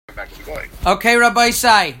goy. Okay, Rabbi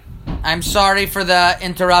Sai, I'm sorry for the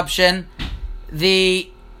interruption. The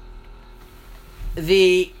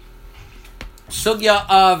sugya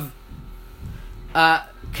of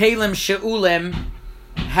Kelim She'ulim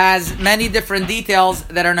has many different details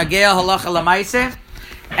that are Nagea Halacha L'Maaseh,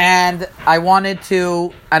 and I wanted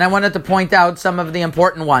to point out some of the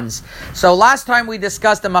important ones. So last time we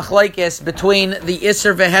discussed the machlokes between the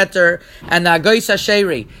Isser V'Heter and the Agois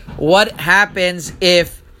HaSheiri. What happens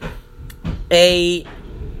if a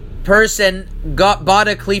person bought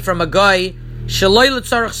a kli from a guy sheloi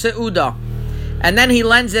l'tzarech seuda, and then he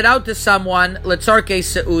lends it out to someone l'tzarkei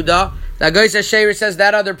seuda? The Agois HaSheiri says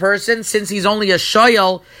that other person, since he's only a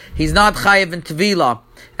shoyel, he's not chayiv in tvila,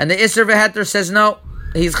 and the Isser V'Heter says no,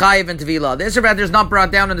 he's chayiv in tvila. The Isser V'Heter is not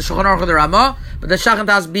brought down in the Shulchan Aruch of the Ramah, but the Shach and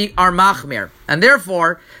Taz are machmir, and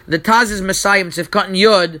therefore the Taz is Messiah Tzivkat and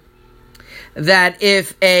Yud that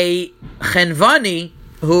if a chenvani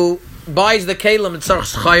who buys the kelim and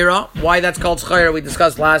tzarch schayra, why that's called schayra we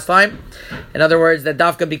discussed last time. In other words, that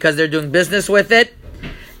dafka because they're doing business with it,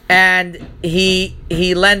 and he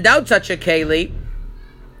lend out such a keli.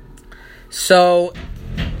 So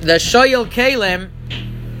the shoyel kelim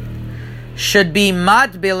should be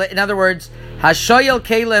matbil. In other words, hashoyel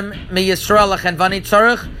kelim mi Yisrael lachenvani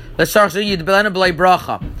tzarich l'tzarch yidbelenu b'lei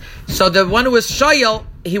bracha. So the one who was shoyel,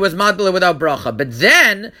 he was matbil without bracha. But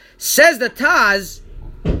then says the Taz,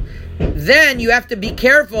 then you have to be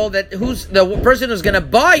careful that who's the person who's going to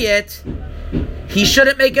buy it, he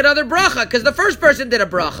shouldn't make another bracha, because the first person did a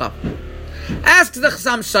bracha. Asks the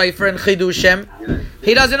Chassam Sofer in Chidushim,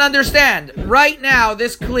 he doesn't understand. Right now,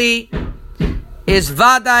 this kli is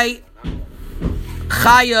vaday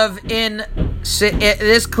chayav in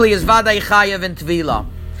tvila,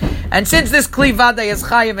 and since this kli vaday is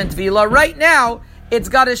chayav in tvila, right now it's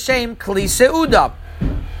got a shame kli seuda.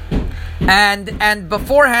 And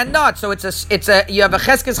beforehand not. So it's a you have a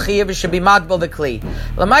cheskes chiyav, it should be matbel the kli.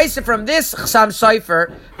 L'maisa, from this Chassam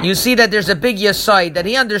Sofer, you see that there's a big yesod that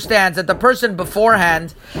he understands that the person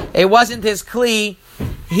beforehand, it wasn't his kli,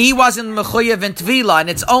 he wasn't mechuyev in tvila, and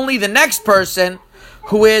it's only the next person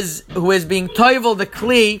who is being toivel the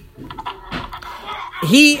kli.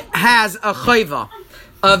 He has a chayva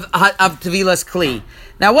of tvilas kli.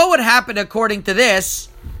 Now, what would happen according to this?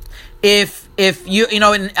 If you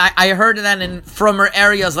know, I heard that in frommer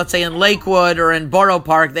areas, let's say in Lakewood or in Borough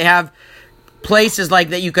Park, they have places like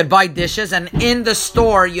that you could buy dishes, and in the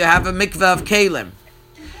store you have a mikveh of kelim.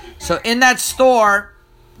 So in that store,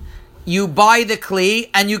 you buy the kli,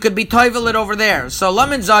 and you could be toivel it over there. So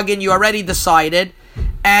Laman Zagin, you already decided,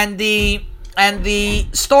 and the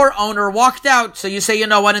store owner walked out. So you say, you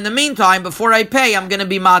know what? In the meantime, before I pay, I'm going to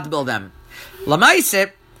be matbil them.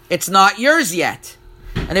 Lamaisip, it's not yours yet.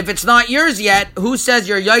 And if it's not yours yet, who says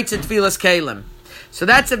you're yaitz tfilas kelim? So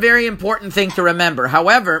that's a very important thing to remember.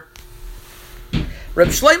 However, Reb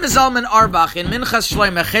Shlomo Zalman Auerbach in Minchas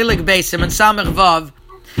Shlomo Chelik Beisim and Samech Vav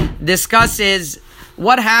discusses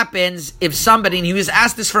what happens if somebody, and he was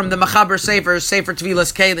asked this from the Machaber Sefer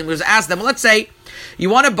Tfilas Kelim, he was asked them, let's say you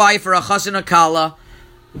want to buy for a chassan or kala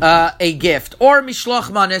a gift, or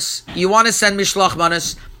mishloch manis, you want to send mishloch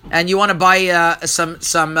manis, and you want to buy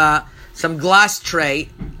some glass tray.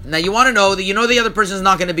 Now you want to know that the other person is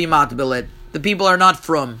not going to be matbilit. The people are not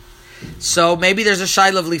from. So maybe there's a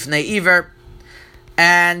shayla of lifnei iver,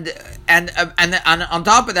 and on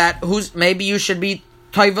top of that, maybe you should be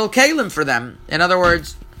toivel kelim for them. In other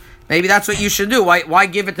words, maybe that's what you should do. Why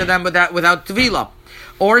give it to them without tvila?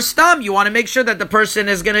 Or stam, you want to make sure that the person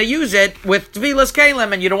is going to use it with tvilas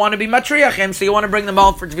kelim, and you don't want to be matriachim, so you want to bring them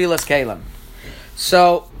all for tvilas kelim.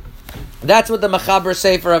 So that's what the Machaber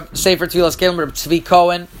Sefer Tfilas Kelim, Reb Tzvi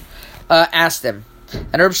Cohen, asked him.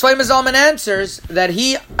 And Reb Shlomo Zalman answers that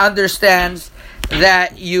he understands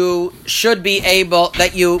that you should not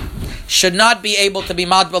be able to be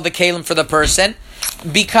matbel the kelim for the person,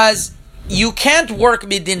 because you can't work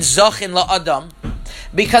midin zachin la'adam,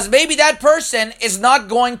 because maybe that person is not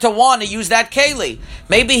going to want to use that keli.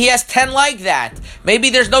 Maybe he has 10 like that.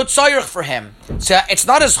 Maybe there's no tzoyrich for him. So it's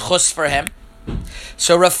not as chus for him.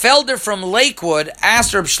 So Rav Felder from Lakewood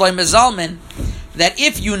asked Reb Shlomo Zalman that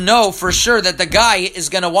if you know for sure that the guy is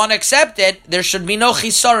going to want to accept it, there should be no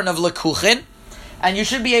chisaron of lekuchin, and you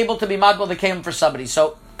should be able to be matbel the kelim for somebody.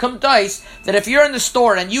 So come dice that if you're in the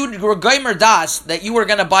store and you were goymer das that you were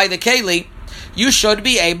going to buy the keli, you should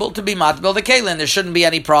be able to be matbel the keli, and there shouldn't be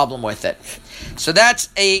any problem with it. So that's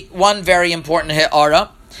one very important ha'ara.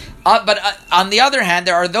 But on the other hand,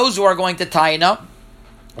 there are those who are going to tie up,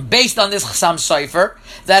 based on this Chassam Sofer,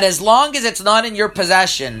 that as long as it's not in your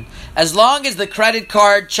possession, as long as the credit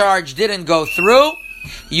card charge didn't go through,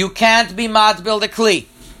 you can't be matbil the kli.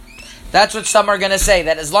 That's what some are going to say,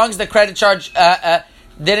 that as long as the credit charge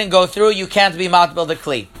didn't go through, you can't be matbil the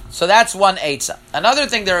kli. So that's one eitzah. Another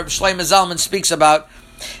thing that Rabbi Shlomo Zalman speaks about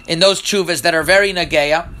in those tshuvas that are very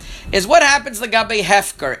nageya is what happens legabe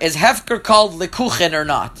hefker. Is hefker called likuchin or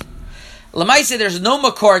not? L'maisa, there's no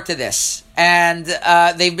makor to this, and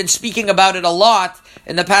they've been speaking about it a lot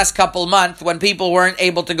in the past couple months when people weren't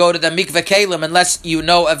able to go to the mikveh kelim unless you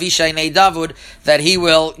know Avishai Nei Davud that he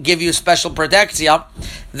will give you special protection.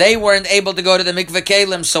 They weren't able to go to the mikveh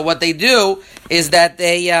kelim, so what they do is that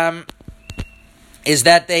they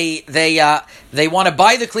want to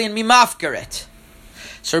buy the kli and mimafker it.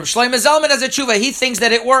 So Rabbi Shlomo Zalman has a tshuva. He thinks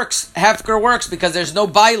that it works. Hefker works because there's no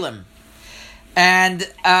bailim. And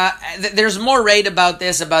there's more rate about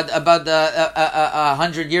this, about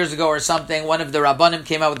 100 years ago or something. One of the Rabbanim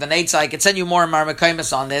came out with an eitzah. I could send you more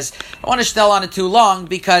Marmakaimus on this. I want to tell on it too long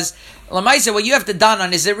because Lamaisa, what you have to don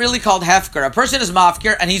on is it really called hefker. A person is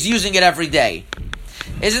mafker and he's using it every day.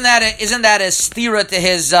 Isn't that a stira to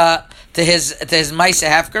his Maisa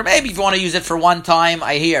hefker? Maybe if you want to use it for one time,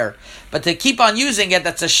 I hear. But to keep on using it,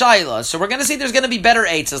 that's a shaila. So we're going to see there's going to be better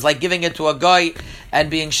eitzes, like giving it to a guy and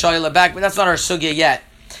being shaila back, but that's not our sugya yet.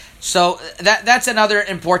 So that's another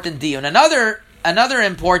important diyun. Another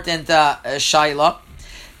important shaila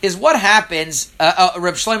is what happens,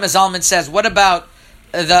 Reb Shlomo Zalman says, what about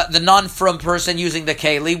the non-from person using the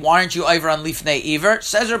keli? Why aren't you over on lifnei iver?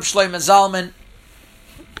 Says Reb Shlomo Zalman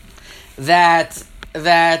that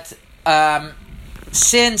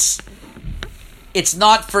since it's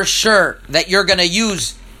not for sure that you're going to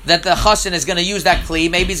use, that the chassan is going to use that kli,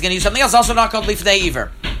 maybe he's going to use something else, also not called lifnei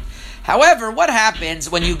iver. However, what happens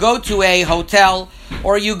when you go to a hotel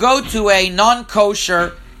or you go to a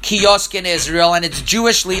non-kosher kiosk in Israel and it's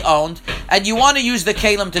Jewishly owned and you want to use the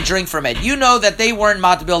kelim to drink from it? You know that they weren't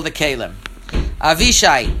matbil the kelim.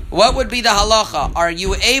 Avishai, what would be the halacha? Are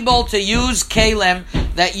you able to use kelim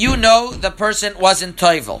that you know the person wasn't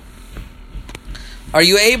toivel? Are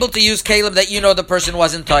you able to use kelim that you know the person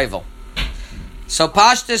wasn't toivel? So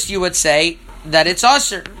pashtus, you would say that it's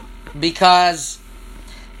usher because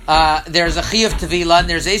there's a chiyuv tevila and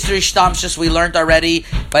there's isri shtamshus. We learned already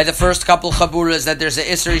by the first couple chaburas that there's a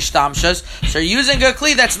isri shtamshus. So you're using a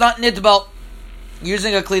kli that's not nidbal.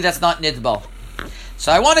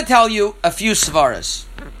 So I want to tell you a few svaras.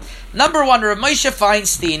 Number one, Rav Moshe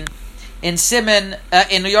Feinstein in Siman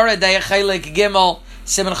in Yoredei Chelik Gimel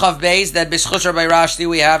Siman Chav Beis, that B'schus Rabbi Rashti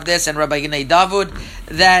we have this, and Rabbi Gnei Davud,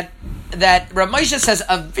 that Rav Moshe says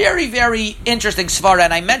a very, very interesting svara,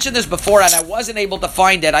 and I mentioned this before and I wasn't able to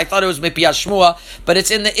find it. I thought it was Mipi Shmua, but it's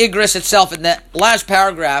in the Igris itself, in the last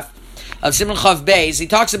paragraph of Siman Chav Beis. He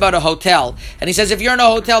talks about a hotel, and he says if you're in a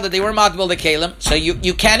hotel that they were matbil the kelim, so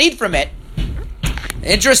you can't eat from it.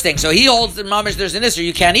 Interesting. So he holds that mamish there's an issue,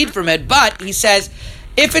 you can't eat from it, but he says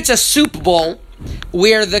if it's a soup bowl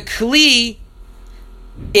where the kli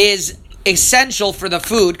is essential for the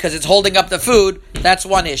food because it's holding up the food, that's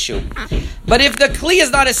one issue. But if the kli is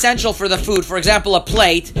not essential for the food, for example a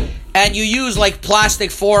plate, and you use like plastic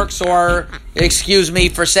forks or, excuse me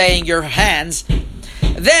for saying, your hands,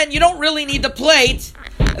 then you don't really need the plate.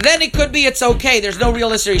 Then it could be it's okay, there's no real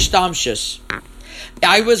isri shtamshus.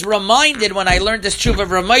 I was reminded when I learned this tshuva of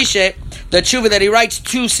Rav Moshe, the tshuva that he writes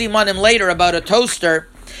 2 simanim later about a toaster,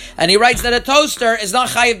 and he writes that a toaster is not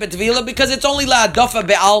chayiv b'tvila because it's only la'adofa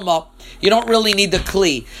be'alma. You don't really need the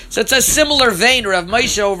kli. So it's a similar vein. Rav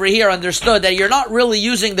Moshe over here understood that you're not really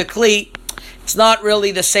using the kli. It's not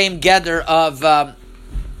really the same gather of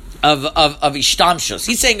ishtamshus.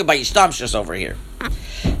 He's saying about ishtamshus over here.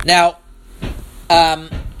 Now,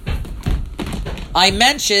 I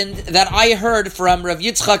mentioned that I heard from Rav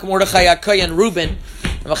Yitzchak Mordechai Lebhar Reuben,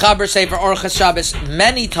 Mechaber Sefer Orchas Shabbos,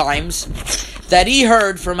 many times, that he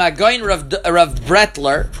heard from a Goyin Rav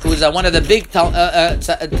Bretler, who is one of the big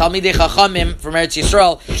Talmidei Chachamim from Eretz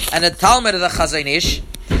Yisrael, and a Talmud of the Chazon Ish,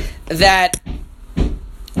 that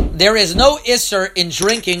there is no Isser in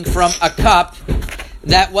drinking from a cup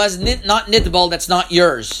that was not nidbal, that's not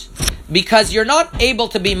yours, because you're not able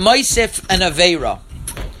to be moisif an aveira.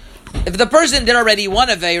 If the person did already one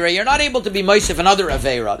aveira, you're not able to be moisif another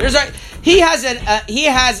aveira. He has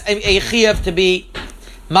a chiyuv to be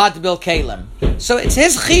matbil kelim. So it's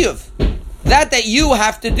his chiyuv that you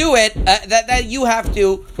have to do it, that you have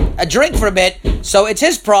to drink from it. So it's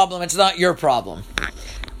his problem, it's not your problem.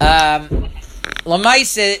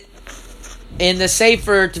 Lamaise, in the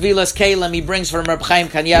Sefer Tevilas Kelim, he brings from Reb Chaim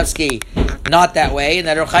Kanievsky not that way, and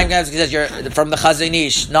that Reb Chaim Kanievsky says you're from the Chazon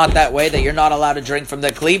Ish, not that way, that you're not allowed to drink from the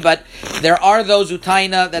kli. But there are those who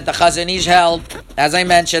taina that the Chazon Ish held, as I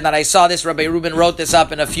mentioned, that I saw this. Rabbi Reuben wrote this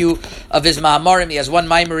up in a few of his ma'amarim. He has one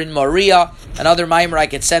maimer in Moria, another maimer I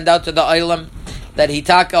could send out to the Olam, that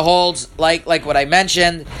Hitaka holds, like what I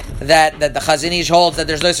mentioned, that the Chazon Ish holds that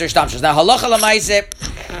there's no Isser Shtamshus. Now halacha l'maaseh,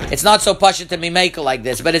 it's not so pashut to be makel like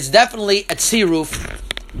this, but it's definitely a tziruf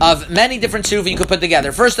of many different tziruf you could put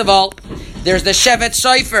together. First of all, there's the Shevet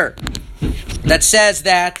Sofer that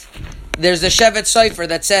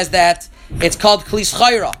says that it's called Klis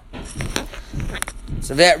Chayra.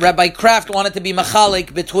 So Rabbi Kraft wanted to be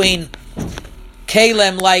machalik between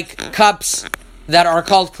kelim like cups that are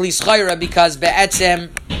called Klis Chayra because be'etzem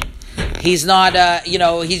he's not,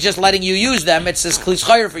 he's just letting you use them. It's this Klis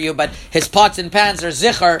Chayra for you, but his pots and pans or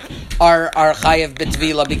zichar are chayev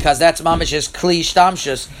b'tvila because that's mamish his Kli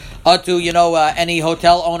Shtamshus. Any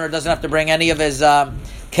hotel owner doesn't have to bring any of his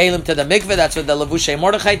kelim to the mikveh. That's what the Rabbi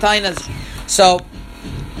Mordechai tainas. So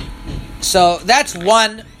that's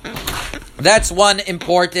one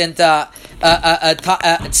important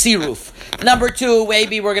tziruf. Number two,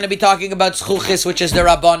 maybe we're going to be talking about zchuchis, which is the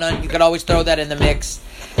Rabbanon. You could always throw that in the mix.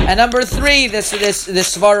 And number three, this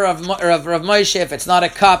svara of Rav Moshe, if it's not a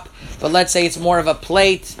cup, but let's say it's more of a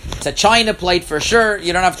plate, it's a china plate for sure,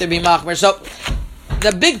 you don't have to be machmer. So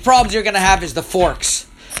the big problems you're going to have is the forks.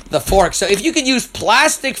 So if you can use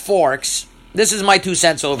plastic forks, this is my 2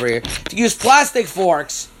 cents over here, to use plastic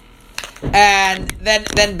forks, and then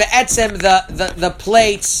be'etzem the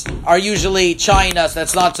plates are usually china, so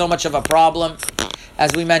that's not so much of a problem.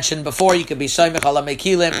 As we mentioned before, you could be soymech ala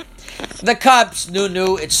mekilim. The cups,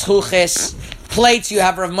 it's chuches. Plates, you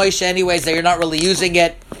have Rav Moshe anyways, that you're not really using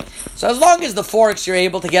it. So as long as the forks you're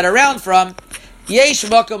able to get around from, yesh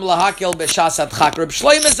makom lahakil b'shasat chak. Reb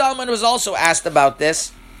Shlomo Zalman was also asked about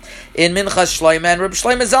this in Minchas Shlomo, and Reb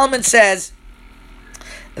Shlomo Zalman says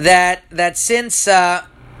that since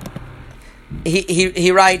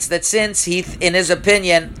he writes that since he, in his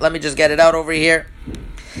opinion, let me just get it out over here,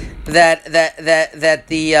 that the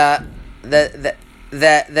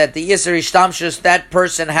Yisr Ishtamshus that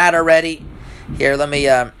person had already. Here, let me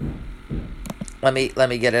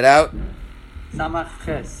get it out.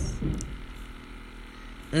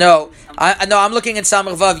 No, I'm looking at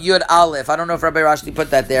Samach Vav Yud Aleph. I don't know if Rabbi Rashti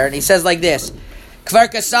put that there, and he says like this. Kvar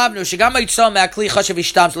kasavnu shegam yitzom me'akli chashav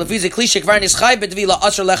ishtam lefi ze kli shekvar nischay betvila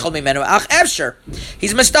asher lechol mimenu ach efsher.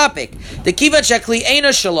 He's mistapik. The kivan shekli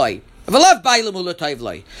eino shaloi. V'lav bailim ulatayv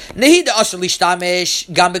loy. Nehi de asher lishtamish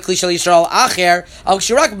gam bekli shal Yisrael acher al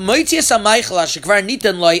shirak moitzias ha'meichel shekvar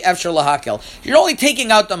nitan loy efsher lahakel. You're only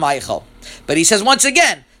taking out the meichel. But he says once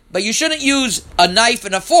again, but you shouldn't use a knife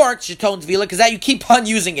and a fork, sheton tvila, because that you keep on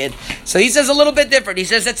using it. So he says a little bit different. He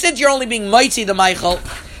says that since you're only being moitzi the meichel,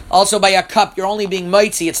 also by a cup, you're only being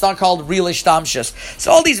moitzi. It's not called real ishtamshus.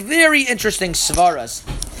 So all these very interesting svaras.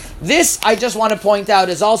 This, I just want to point out,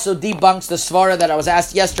 is also debunks the svara that I was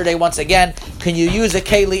asked yesterday once again. Can you use a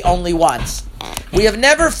keli only once? We have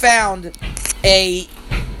never found a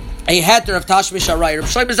heter of tashmish Arayah.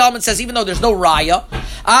 Rabbi Shlomo Zalman says even though there's no raya,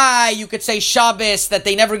 you could say Shabbos, that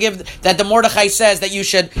they never give, that the Mordechai says that you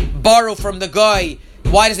should borrow from the guy.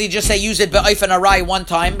 Why does he just say use it be'oif and Arayah one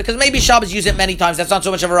time? Because maybe Shabbos use it many times. That's not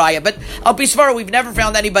so much of a raya. But al pisvara, we've never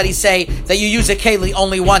found anybody say that you use a keli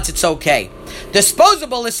only once. It's okay.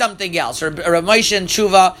 Disposable is something else. Or Rav Moshe and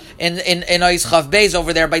Tshuva in Ois Chav Beis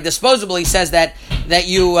over there, by disposable he says that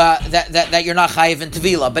you're not chayiv in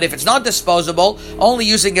Tvila. But if it's not disposable, only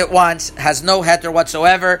using it once has no heter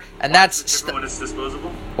whatsoever, and that's different when it's disposable.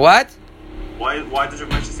 What? Why does Rav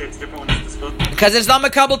Moshe say it's different when it's disposable? Because it's not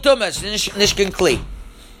makabel tumas nishkin kli.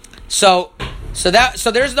 So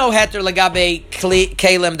there's no heter legabe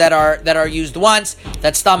kelim that are used once.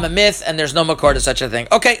 That's stam a myth, and there's no makor to such a thing.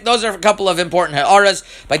 Okay, those are a couple of important ha'aras.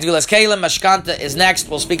 By Tvilas kelim, mashkanta is next.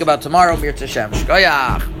 We'll speak about tomorrow. Mir Tashem.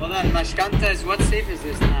 Shkoyach. Hold on, mashkanta is what sif is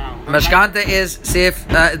this now? Mashkanta is sif.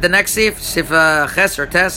 The next sif ches or tes.